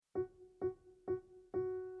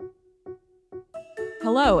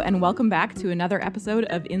Hello, and welcome back to another episode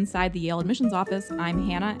of Inside the Yale Admissions Office. I'm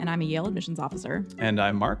Hannah, and I'm a Yale Admissions Officer. And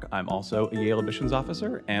I'm Mark. I'm also a Yale Admissions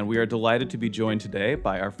Officer, and we are delighted to be joined today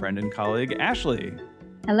by our friend and colleague, Ashley.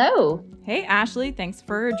 Hello. Hey, Ashley. Thanks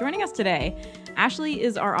for joining us today. Ashley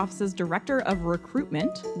is our office's Director of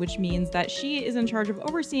Recruitment, which means that she is in charge of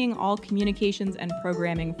overseeing all communications and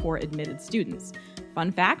programming for admitted students.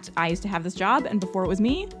 Fun fact, I used to have this job, and before it was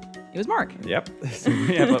me, it was Mark. Yep. So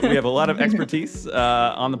we have a lot of expertise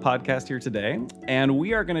on the podcast here today, and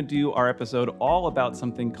we are going to do our episode all about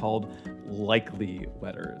something called likely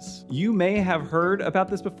letters. You may have heard about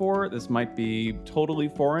this before. This might be totally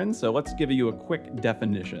foreign, so let's give you a quick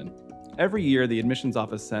definition. Every year, the admissions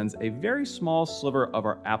office sends a very small sliver of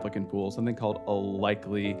our applicant pool, something called a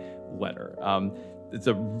likely letter. It's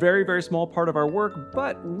a very, very small part of our work,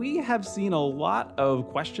 but we have seen a lot of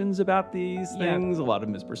questions about these things, a lot of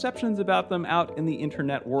misperceptions about them out in the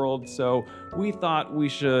internet world. So we thought we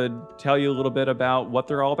should tell you a little bit about what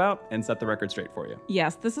they're all about and set the record straight for you.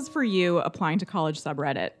 Yes, this is for you applying to college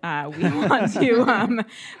subreddit. We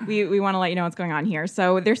want to let you know what's going on here.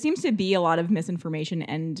 So there seems to be a lot of misinformation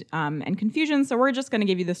and confusion. So we're just going to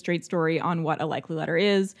give you the straight story on what a likely letter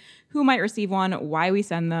is, who might receive one, why we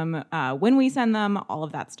send them, when we send them, all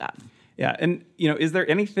of that stuff. Yeah, and is there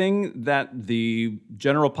anything that the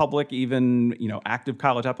general public, even active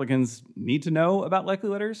college applicants, need to know about likely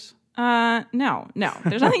letters? No.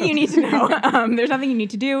 There's nothing you need to know. There's nothing you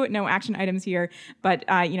need to do. No action items here. But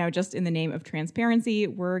just in the name of transparency,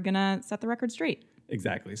 we're gonna set the record straight.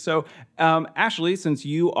 Exactly. So, Ashley, since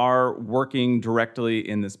you are working directly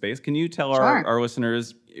in this space, can you tell our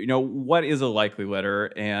listeners, what is a likely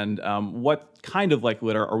letter and what kind of likely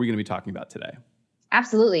letter are we going to be talking about today?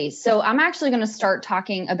 Absolutely. So I'm actually going to start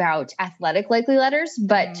talking about athletic likely letters,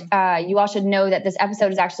 but you all should know that this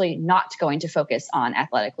episode is actually not going to focus on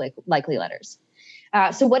athletic likely letters.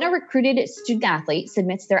 So when a recruited student athlete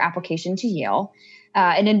submits their application to Yale,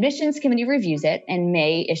 an admissions committee reviews it and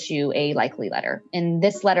may issue a likely letter. And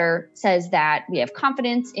this letter says that we have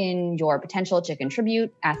confidence in your potential to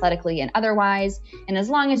contribute athletically and otherwise. And as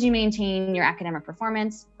long as you maintain your academic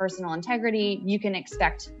performance, personal integrity, you can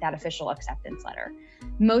expect that official acceptance letter.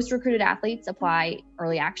 Most recruited athletes apply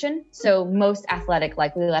early action. So most athletic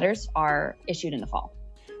likely letters are issued in the fall.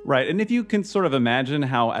 Right. And if you can sort of imagine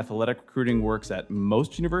how athletic recruiting works at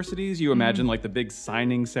most universities, you imagine like the big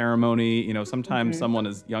signing ceremony, sometimes someone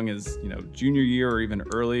as young as, junior year or even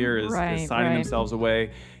earlier is signing themselves away.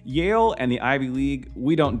 Yale and the Ivy League,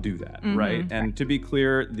 we don't do that, right? And to be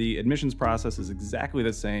clear, the admissions process is exactly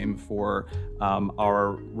the same for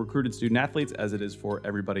our recruited student athletes as it is for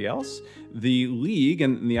everybody else. The league,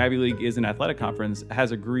 and the Ivy League is an athletic conference,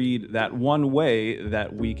 has agreed that one way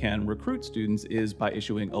that we can recruit students is by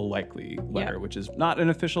issuing a likely letter, which is not an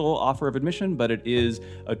official offer of admission, but it is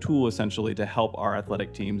a tool essentially to help our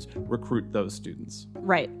athletic teams recruit those students.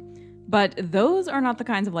 Right. But those are not the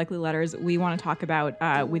kinds of likely letters we want to talk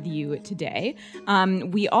about with you today.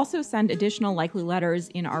 We also send additional likely letters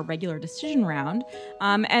in our regular decision round.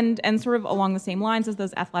 And sort of along the same lines as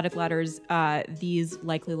those athletic letters, these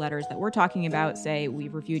likely letters that we're talking about say,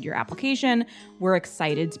 we've reviewed your application, we're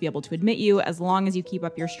excited to be able to admit you. As long as you keep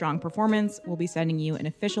up your strong performance, we'll be sending you an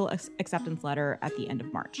official acceptance letter at the end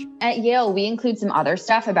of March. At Yale, we include some other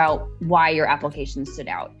stuff about why your application stood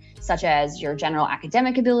out, such as your general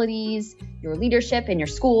academic abilities, your leadership in your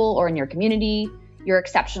school or in your community, your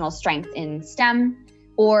exceptional strength in STEM,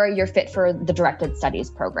 or your fit for the directed studies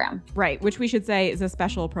program. Right, which we should say is a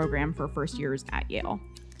special program for first years at Yale.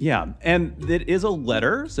 Yeah, and it is a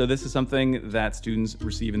letter, so this is something that students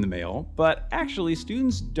receive in the mail, but actually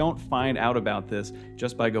students don't find out about this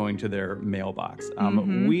just by going to their mailbox.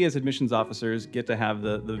 We as admissions officers get to have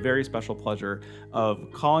the very special pleasure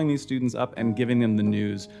of calling these students up and giving them the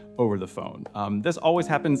news over the phone. This always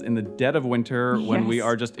happens in the dead of winter when we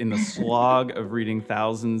are just in the slog of reading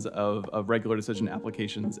thousands of regular decision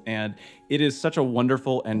applications, and it is such a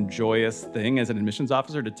wonderful and joyous thing as an admissions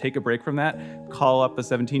officer to take a break from that, call up a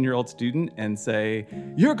 17-year-old student and say,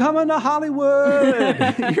 "You're coming to Hollywood!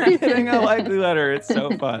 You're getting a likely letter." It's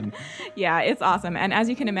so fun. Yeah, it's awesome. And as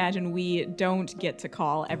you can imagine, we don't get to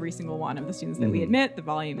call every single one of the students that we admit. The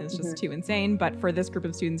volume is just too insane. But for this group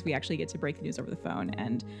of students, we actually get to break the news over the phone.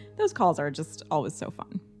 And those calls are just always so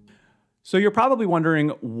fun. So you're probably wondering,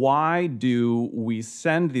 why do we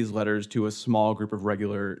send these letters to a small group of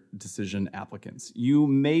regular decision applicants? You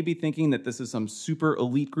may be thinking that this is some super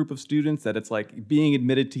elite group of students, that it's like being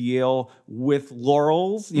admitted to Yale with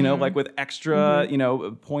laurels, like with extra,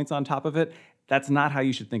 points on top of it. that's not how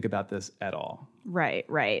you should think about this at all. Right.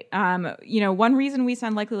 One reason we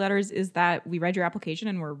send likely letters is that we read your application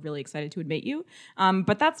and we're really excited to admit you.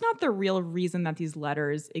 But that's not the real reason that these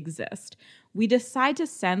letters exist. We decide to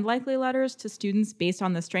send likely letters to students based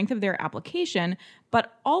on the strength of their application,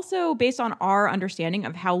 but also based on our understanding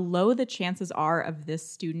of how low the chances are of this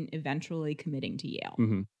student eventually committing to Yale.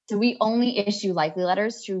 Mm-hmm. So we only issue likely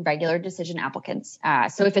letters to regular decision applicants.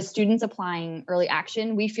 So if a student's applying early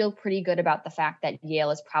action, we feel pretty good about the fact that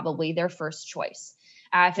Yale is probably their first choice.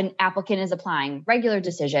 If an applicant is applying regular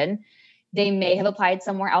decision, they may have applied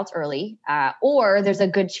somewhere else early, or there's a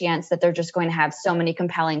good chance that they're just going to have so many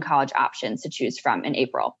compelling college options to choose from in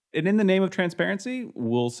April. And in the name of transparency,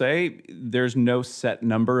 we'll say there's no set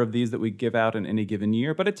number of these that we give out in any given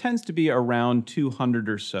year, but it tends to be around 200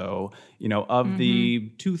 or so, of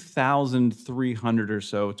the 2,300 or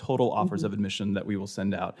so total offers of admission that we will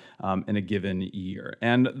send out in a given year.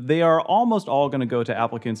 And they are almost all going to go to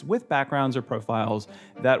applicants with backgrounds or profiles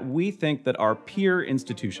that we think that are peer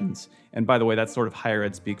institutions. And by the way, that's sort of higher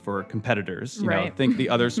ed speak for competitors. Think the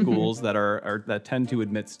other schools that tend to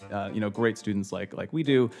admit, great students like we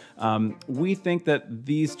do. We think that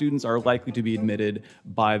these students are likely to be admitted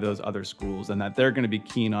by those other schools and that they're going to be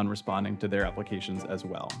keen on responding to their applications as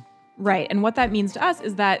well. Right. And what that means to us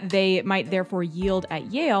is that they might therefore yield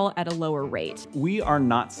at Yale at a lower rate. We are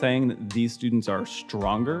not saying that these students are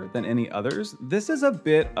stronger than any others. This is a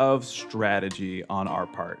bit of strategy on our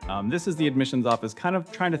part. This is the admissions office kind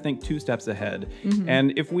of trying to think 2 steps ahead. Mm-hmm.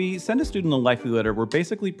 And if we send a student a likely letter, we're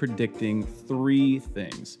basically predicting 3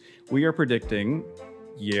 things. We are predicting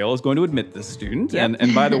Yale is going to admit this student. Yep.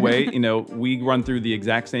 And by the way, we run through the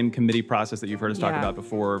exact same committee process that you've heard us talk about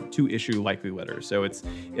before to issue likely letters. So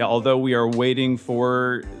although we are waiting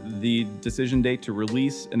for the decision date to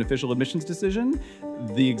release an official admissions decision,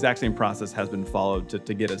 the exact same process has been followed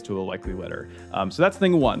to get us to a likely letter. So that's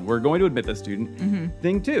thing 1. We're going to admit this student. Mm-hmm.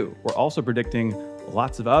 Thing 2, we're also predicting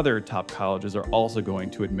lots of other top colleges are also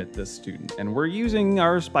going to admit this student. And we're using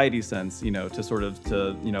our spidey sense,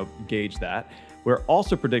 to gauge that. We're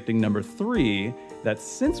also predicting number 3, that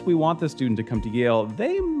since we want the student to come to Yale,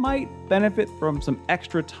 they might benefit from some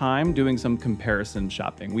extra time doing some comparison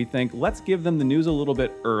shopping. We think, let's give them the news a little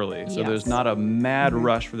bit early, so there's not a mad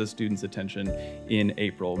rush for the student's attention in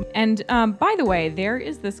April. And by the way, there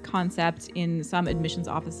is this concept in some admissions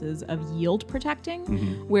offices of yield protecting,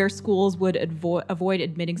 where schools would avoid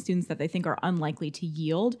admitting students that they think are unlikely to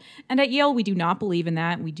yield. And at Yale, we do not believe in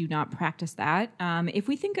that. We do not practice that. If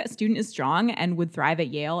we think a student is strong and would thrive at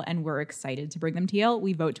Yale and we're excited to bring them to Yale,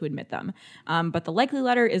 we vote to admit them. But the likely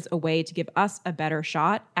letter is a way to give us a better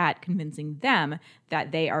shot at convincing them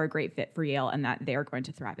that they are a great fit for Yale and that they are going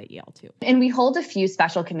to thrive at Yale too. And we hold a few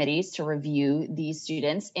special committees to review these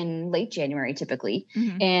students in late January typically.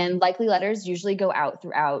 Mm-hmm. And likely letters usually go out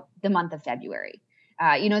throughout the month of February.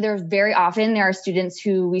 There are students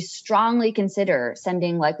who we strongly consider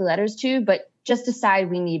sending likely letters to, but just decide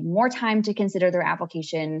we need more time to consider their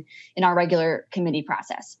application in our regular committee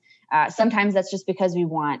process. Sometimes that's just because we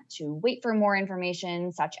want to wait for more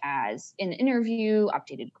information, such as an interview,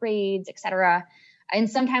 updated grades, etc. And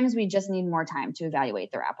sometimes we just need more time to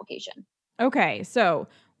evaluate their application. Okay, so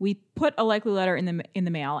we put a likely letter in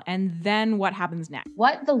the mail, and then what happens next?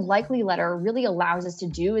 What the likely letter really allows us to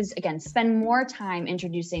do is, again, spend more time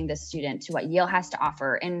introducing the student to what Yale has to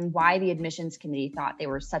offer and why the admissions committee thought they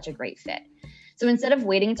were such a great fit. So instead of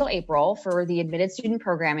waiting until April for the admitted student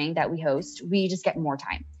programming that we host, we just get more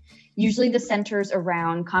time. Usually this centers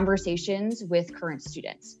around conversations with current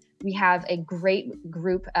students. We have a great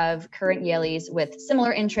group of current Yaleys with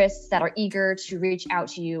similar interests that are eager to reach out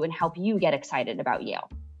to you and help you get excited about Yale.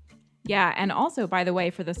 Yeah, and also, by the way,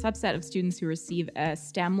 for the subset of students who receive a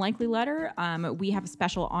STEM likely letter, we have a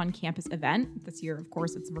special on-campus event. This year, of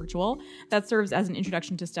course, it's virtual. That serves as an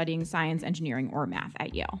introduction to studying science, engineering, or math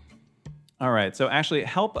at Yale. All right. So, Ashley,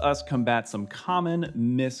 help us combat some common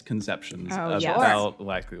misconceptions about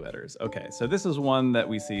likely letters. Okay. So this is one that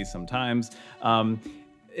we see sometimes.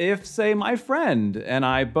 If, say, my friend and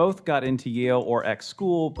I both got into Yale or X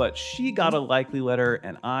school, but she got a likely letter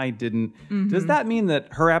and I didn't, does that mean that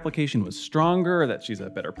her application was stronger, or that she's a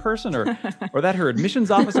better person, or that her admissions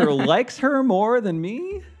officer likes her more than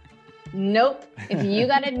me? Nope. If you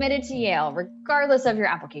got admitted to Yale, regardless of your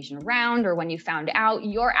application round or when you found out,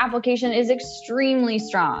 your application is extremely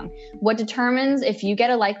strong. What determines if you get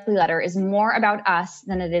a likely letter is more about us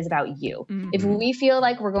than it is about you. Mm-hmm. If we feel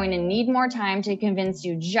like we're going to need more time to convince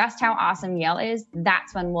you just how awesome Yale is,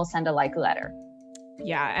 that's when we'll send a likely letter.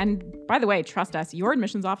 Yeah, and by the way, trust us, your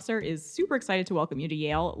admissions officer is super excited to welcome you to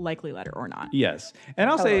Yale, likely letter or not. Yes. And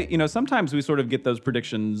I'll say, sometimes we sort of get those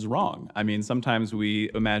predictions wrong. I mean, sometimes we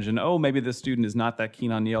imagine, maybe this student is not that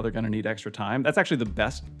keen on Yale, they're going to need extra time. That's actually the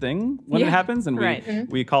best thing when it happens. And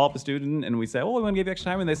we call up a student and we say, we want to give you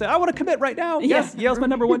extra time. And they say, I want to commit right now. Yes, Yale's my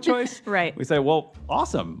number one choice. Right. We say, well,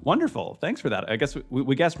 awesome, wonderful. Thanks for that. I guess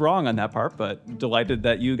we guessed wrong on that part, but delighted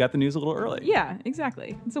that you got the news a little early. Yeah,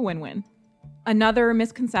 exactly. It's a win-win. Another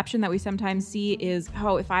misconception that we sometimes see is,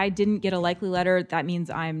 if I didn't get a likely letter, that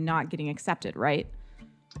means I'm not getting accepted, right?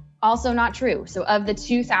 Also not true. So of the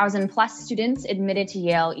 2,000 plus students admitted to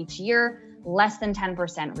Yale each year, less than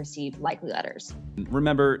 10% receive likely letters.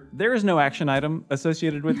 Remember, there is no action item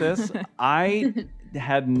associated with this. I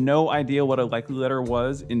had no idea what a likely letter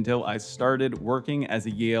was until I started working as a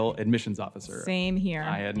Yale admissions officer. Same here.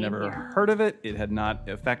 I had never heard of it. It had not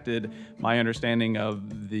affected my understanding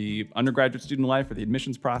of the undergraduate student life or the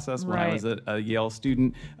admissions process when I was a Yale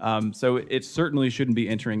student. So it certainly shouldn't be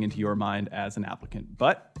entering into your mind as an applicant.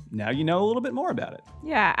 But now you know a little bit more about it.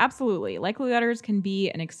 Yeah, absolutely. Likely letters can be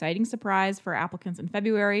an exciting surprise for applicants in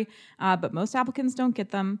February, but most applicants don't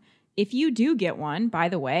get them. If you do get one, by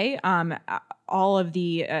the way, all of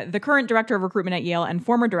the current director of recruitment at Yale and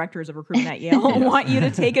former directors of recruitment at Yale want you to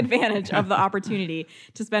take advantage of the opportunity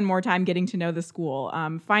to spend more time getting to know the school,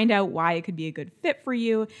 find out why it could be a good fit for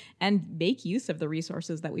you, and make use of the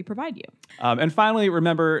resources that we provide you. And finally,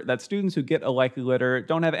 remember that students who get a likely letter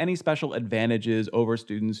don't have any special advantages over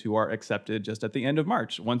students who are accepted just at the end of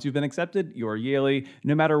March. Once you've been accepted, you're Yaley,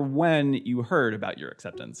 no matter when you heard about your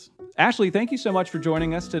acceptance. Ashley, thank you so much for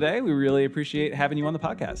joining us today. We really appreciate having you on the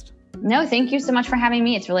podcast. No, thank you so much for having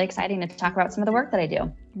me. It's really exciting to talk about some of the work that I do.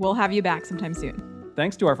 We'll have you back sometime soon.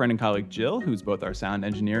 Thanks to our friend and colleague Jill, who's both our sound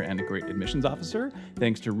engineer and a great admissions officer.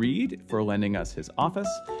 Thanks to Reed for lending us his office.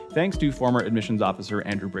 Thanks to former admissions officer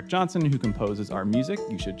Andrew Brick Johnson, who composes our music.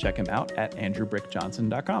 You should check him out at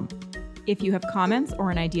andrewbrickjohnson.com. If you have comments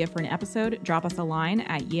or an idea for an episode, drop us a line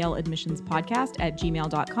at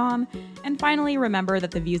yaleadmissionspodcast@gmail.com. And finally, remember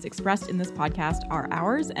that the views expressed in this podcast are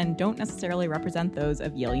ours and don't necessarily represent those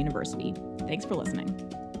of Yale University. Thanks for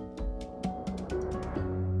listening.